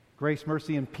Grace,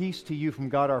 mercy, and peace to you from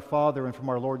God our Father and from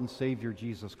our Lord and Savior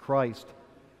Jesus Christ.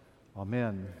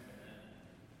 Amen.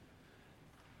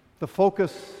 The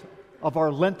focus of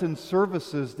our Lenten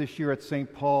services this year at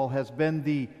St. Paul has been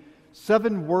the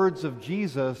 7 words of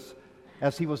Jesus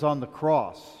as he was on the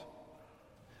cross.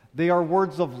 They are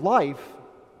words of life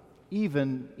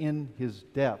even in his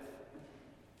death.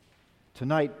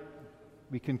 Tonight,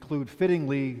 we conclude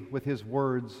fittingly with his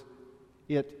words,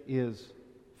 "It is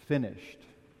finished."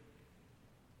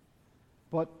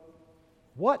 But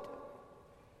what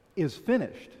is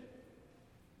finished?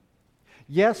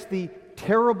 Yes, the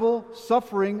terrible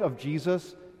suffering of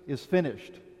Jesus is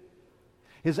finished.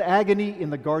 His agony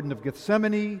in the Garden of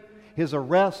Gethsemane, his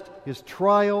arrest, his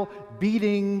trial,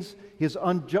 beatings, his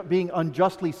being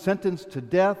unjustly sentenced to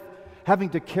death,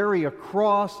 having to carry a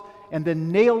cross and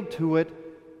then nailed to it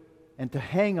and to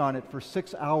hang on it for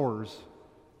 6 hours.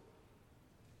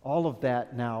 All of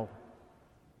that now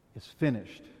is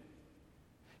finished.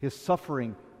 His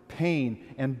suffering,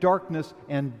 pain, and darkness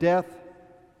and death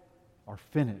are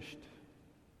finished.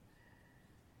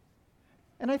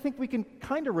 And I think we can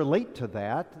kind of relate to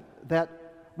that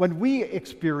when we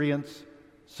experience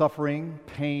suffering,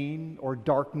 pain, or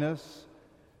darkness,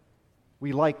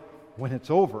 we like when it's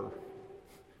over,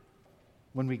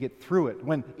 when we get through it,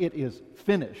 when it is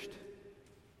finished.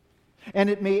 And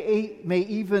it may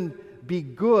even be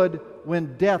good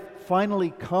when death finally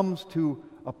comes to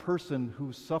a person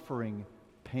who's suffering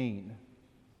pain.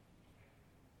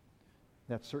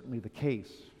 That's certainly the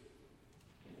case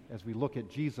as we look at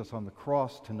Jesus on the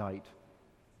cross tonight.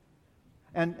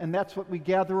 And that's what we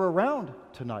gather around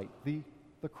tonight,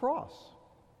 the cross.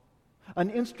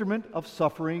 An instrument of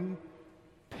suffering,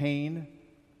 pain,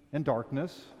 and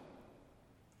darkness.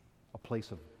 A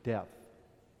place of death.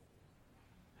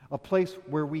 A place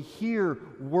where we hear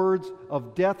words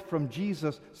of death from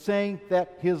Jesus saying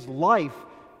that his life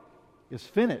is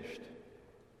finished.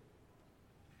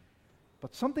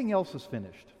 But something else is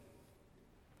finished.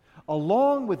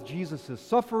 Along with Jesus'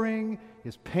 suffering,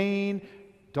 his pain,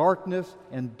 darkness,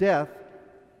 and death,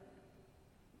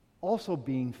 also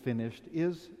being finished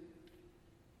is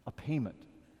a payment.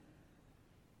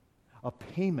 A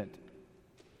payment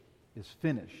is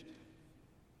finished.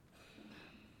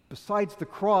 Besides the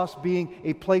cross being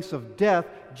a place of death,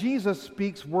 Jesus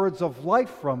speaks words of life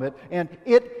from it, and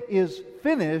 "it is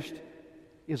finished"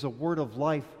 is a word of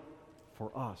life for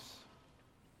us.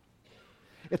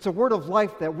 It's a word of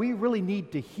life that we really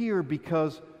need to hear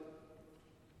because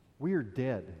we're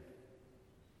dead.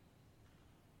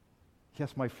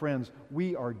 Yes, my friends,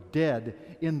 we are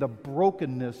dead in the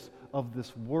brokenness of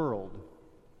this world.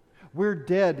 We're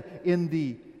dead in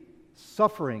the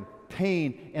suffering,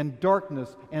 pain, and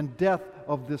darkness and death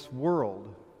of this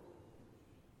world.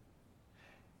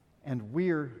 And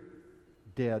we're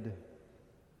dead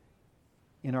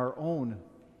in our own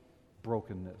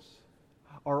brokenness,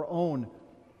 our own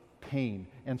pain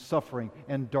and suffering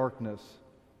and darkness.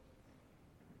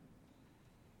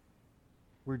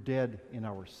 We're dead in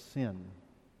our sin.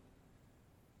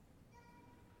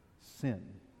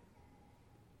 Sin.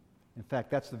 In fact,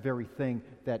 that's the very thing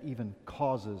that even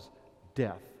causes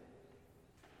death.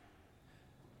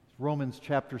 Romans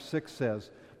chapter 6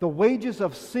 says, "The wages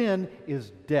of sin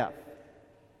is death."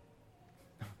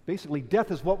 Basically,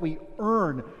 death is what we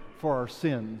earn for our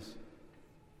sins.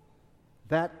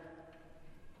 That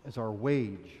is our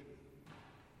wage.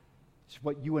 It's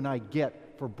what you and I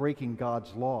get for breaking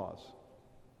God's laws.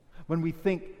 When we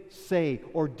think, say,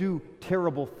 or do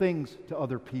terrible things to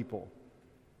other people.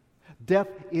 Death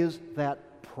is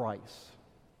that price.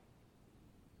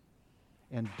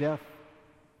 And death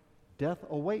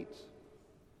awaits.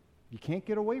 You can't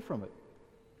get away from it.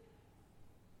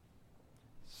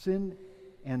 Sin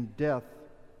and death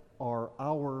are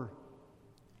our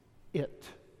it.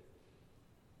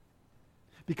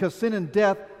 Because sin and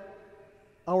death,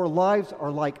 our lives are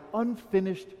like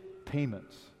unfinished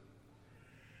payments.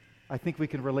 I think we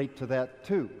can relate to that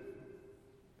too.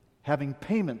 Having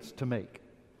payments to make.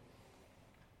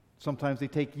 Sometimes they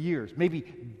take years, maybe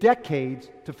decades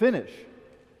to finish.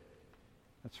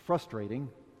 That's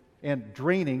frustrating and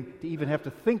draining to even have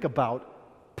to think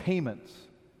about payments.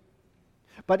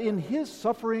 But in his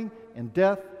suffering and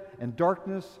death and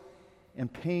darkness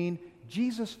and pain,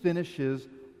 Jesus finishes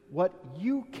what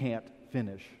you can't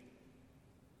finish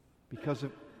because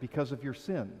of your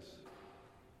sins.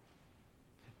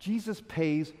 Jesus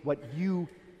pays what you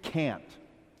can't.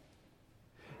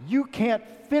 You can't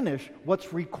finish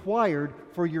what's required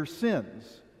for your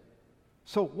sins.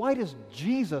 So why does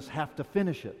Jesus have to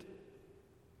finish it?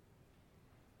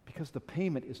 Because the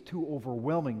payment is too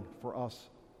overwhelming for us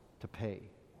to pay.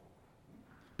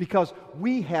 because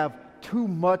we have too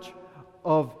much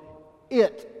of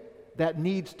it that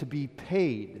needs to be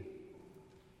paid.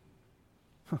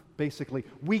 Basically,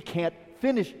 we can't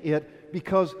finish it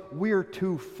because we're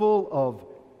too full of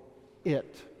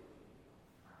it.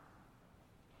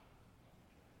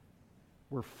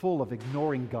 We're full of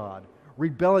ignoring God,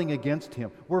 rebelling against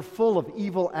Him. We're full of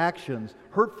evil actions,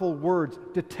 hurtful words,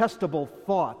 detestable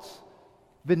thoughts,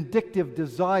 vindictive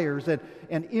desires,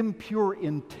 and impure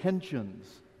intentions.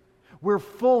 We're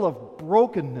full of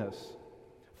brokenness,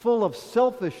 full of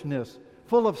selfishness,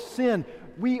 full of sin.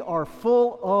 We are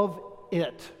full of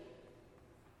it.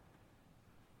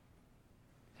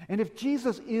 And if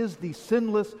Jesus is the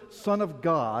sinless Son of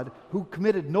God, who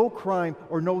committed no crime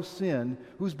or no sin,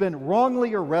 who's been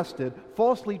wrongly arrested,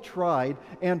 falsely tried,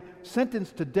 and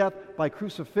sentenced to death by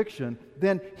crucifixion,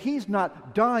 then He's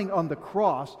not dying on the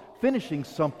cross, finishing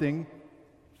something,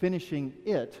 finishing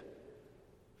it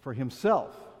for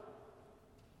Himself.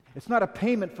 It's not a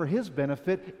payment for His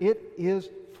benefit, it is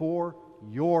for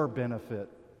your benefit.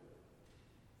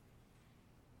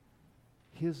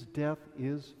 His death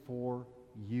is for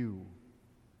you.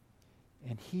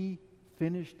 And He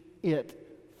finished it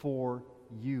for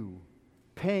you,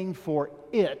 paying for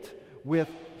it with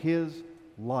His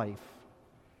life.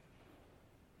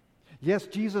 Yes,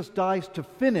 Jesus dies to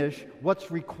finish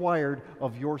what's required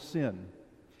of your sin.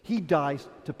 He dies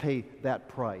to pay that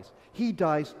price. He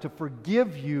dies to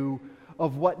forgive you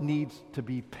of what needs to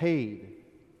be paid.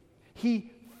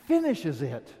 He finishes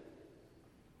it.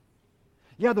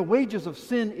 Yeah, the wages of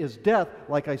sin is death,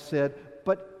 like I said,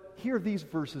 but hear these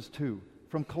verses too,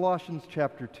 from Colossians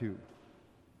chapter 2.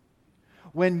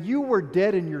 When you were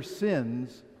dead in your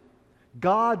sins,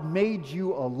 God made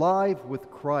you alive with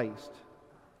Christ.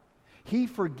 He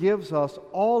forgives us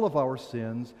all of our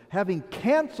sins, having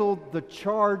canceled the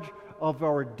charge of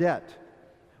our debt,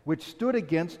 which stood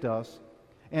against us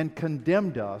and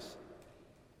condemned us.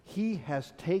 He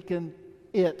has taken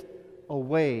it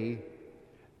away,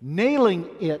 nailing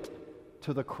it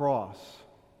to the cross.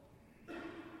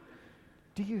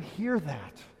 Do you hear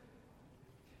that?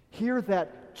 Hear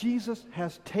that Jesus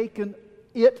has taken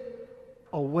it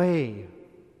away.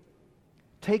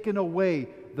 Taken away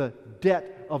the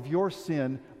debt of your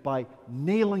sin by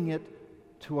nailing it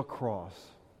to a cross.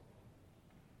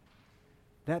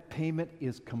 That payment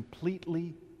is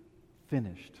completely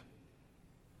finished.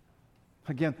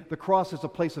 Again, the cross is a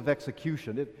place of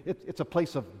execution. It's a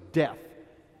place of death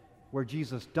where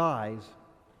Jesus dies,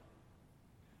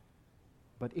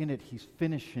 but in it He's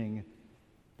finishing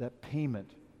that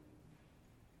payment,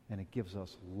 and it gives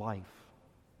us life.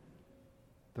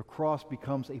 The cross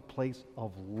becomes a place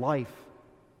of life.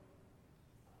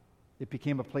 It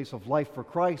became a place of life for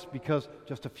Christ because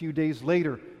just a few days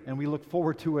later, and we look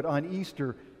forward to it on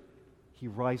Easter, He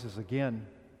rises again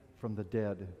from the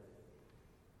dead.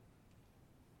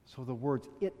 So the words,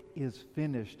 "it is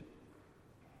finished,"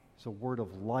 is a word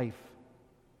of life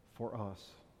for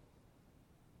us.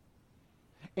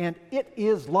 And it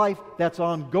is life that's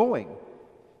ongoing.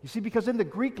 You see, because in the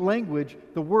Greek language,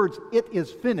 the words "it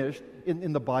is finished"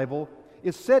 in the Bible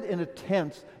is said in a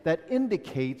tense that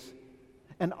indicates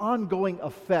an ongoing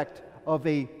effect of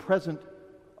a present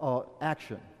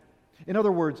action. In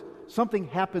other words, something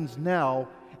happens now,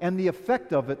 and the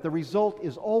effect of it, the result,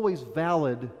 is always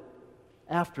valid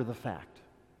after the fact.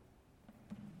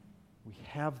 We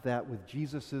have that with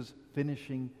Jesus'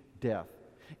 finishing death.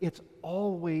 It's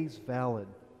always valid.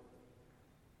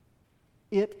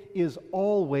 It is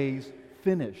always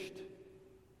finished.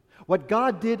 What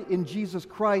God did in Jesus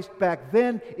Christ back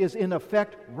then is in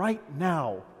effect right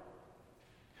now.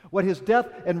 What His death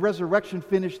and resurrection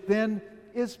finished then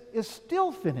is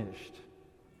still finished.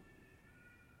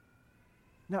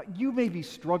 Now, you may be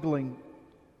struggling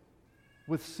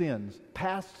with sins,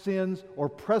 past sins or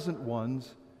present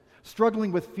ones,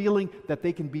 struggling with feeling that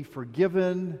they can be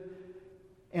forgiven,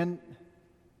 and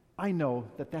I know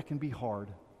that that can be hard.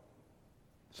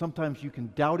 Sometimes you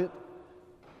can doubt it,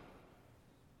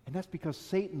 and that's because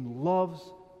Satan loves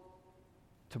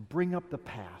to bring up the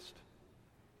past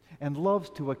and loves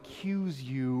to accuse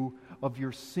you of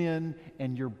your sin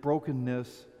and your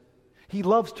brokenness. He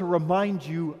loves to remind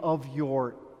you of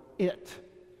your it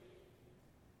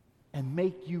and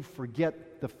make you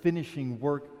forget the finishing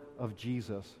work of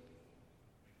Jesus.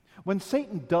 When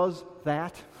Satan does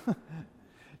that,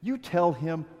 you tell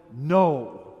him,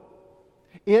 "No,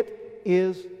 it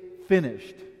is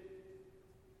finished.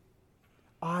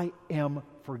 I am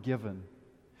forgiven."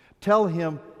 Tell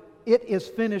him, "It is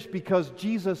finished because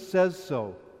Jesus says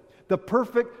so. The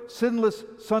perfect, sinless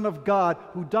Son of God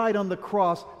who died on the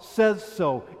cross says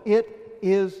so. It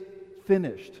is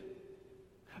finished."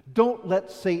 Don't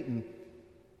let Satan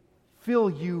fill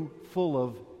you full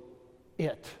of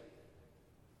it.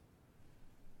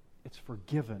 It's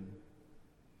forgiven.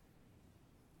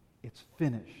 It's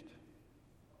finished.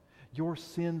 Your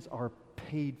sins are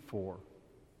paid for.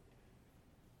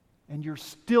 And you're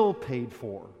still paid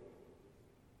for.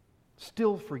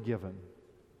 Still forgiven.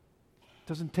 It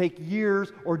doesn't take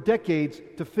years or decades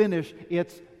to finish.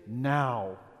 It's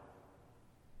now.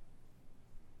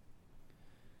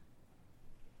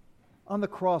 On the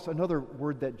cross, another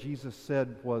word that Jesus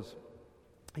said was,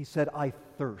 he said, "I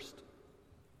thirst."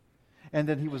 And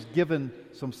then he was given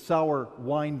some sour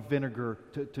wine vinegar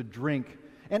to drink.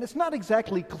 And it's not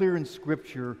exactly clear in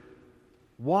Scripture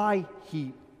why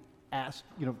he asked,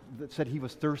 that said he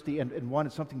was thirsty and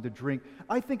wanted something to drink.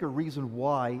 I think a reason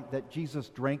why that Jesus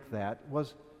drank that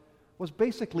was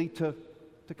basically to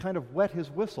kind of wet his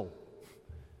whistle,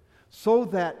 so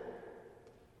that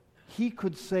he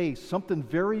could say something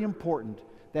very important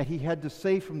that he had to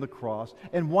say from the cross,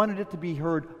 and wanted it to be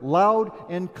heard loud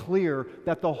and clear,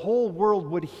 that the whole world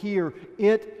would hear,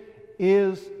 "It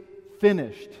is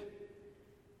finished."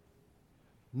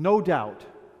 No doubt,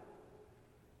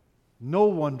 no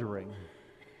wondering.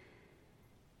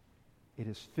 It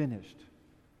is finished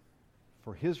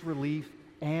for his relief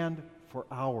and for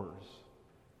ours.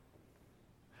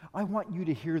 I want you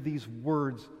to hear these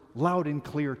words loud and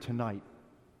clear tonight.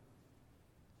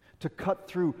 To cut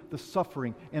through the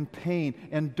suffering and pain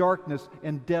and darkness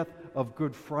and death of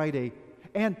Good Friday,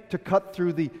 and to cut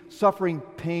through the suffering,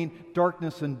 pain,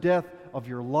 darkness, and death of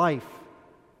your life.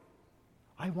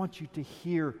 I want you to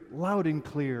hear loud and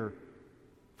clear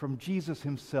from Jesus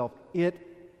himself, "It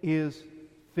is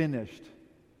finished."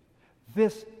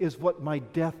 This is what my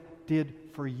death did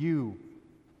for you.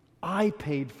 I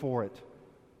paid for it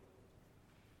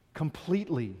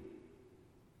completely.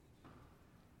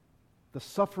 The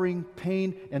suffering,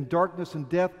 pain, and darkness and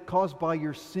death caused by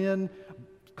your sin,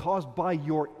 caused by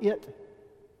your it,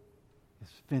 is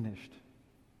finished.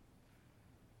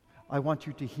 I want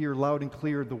you to hear loud and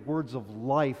clear the words of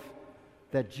life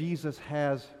that Jesus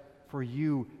has for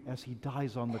you as he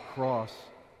dies on the cross.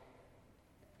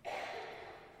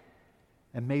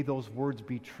 And may those words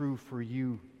be true for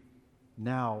you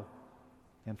now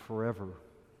and forever.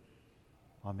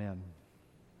 Amen.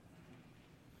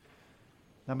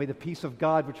 Now may the peace of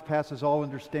God, which passes all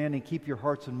understanding, keep your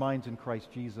hearts and minds in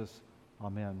Christ Jesus.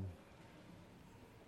 Amen.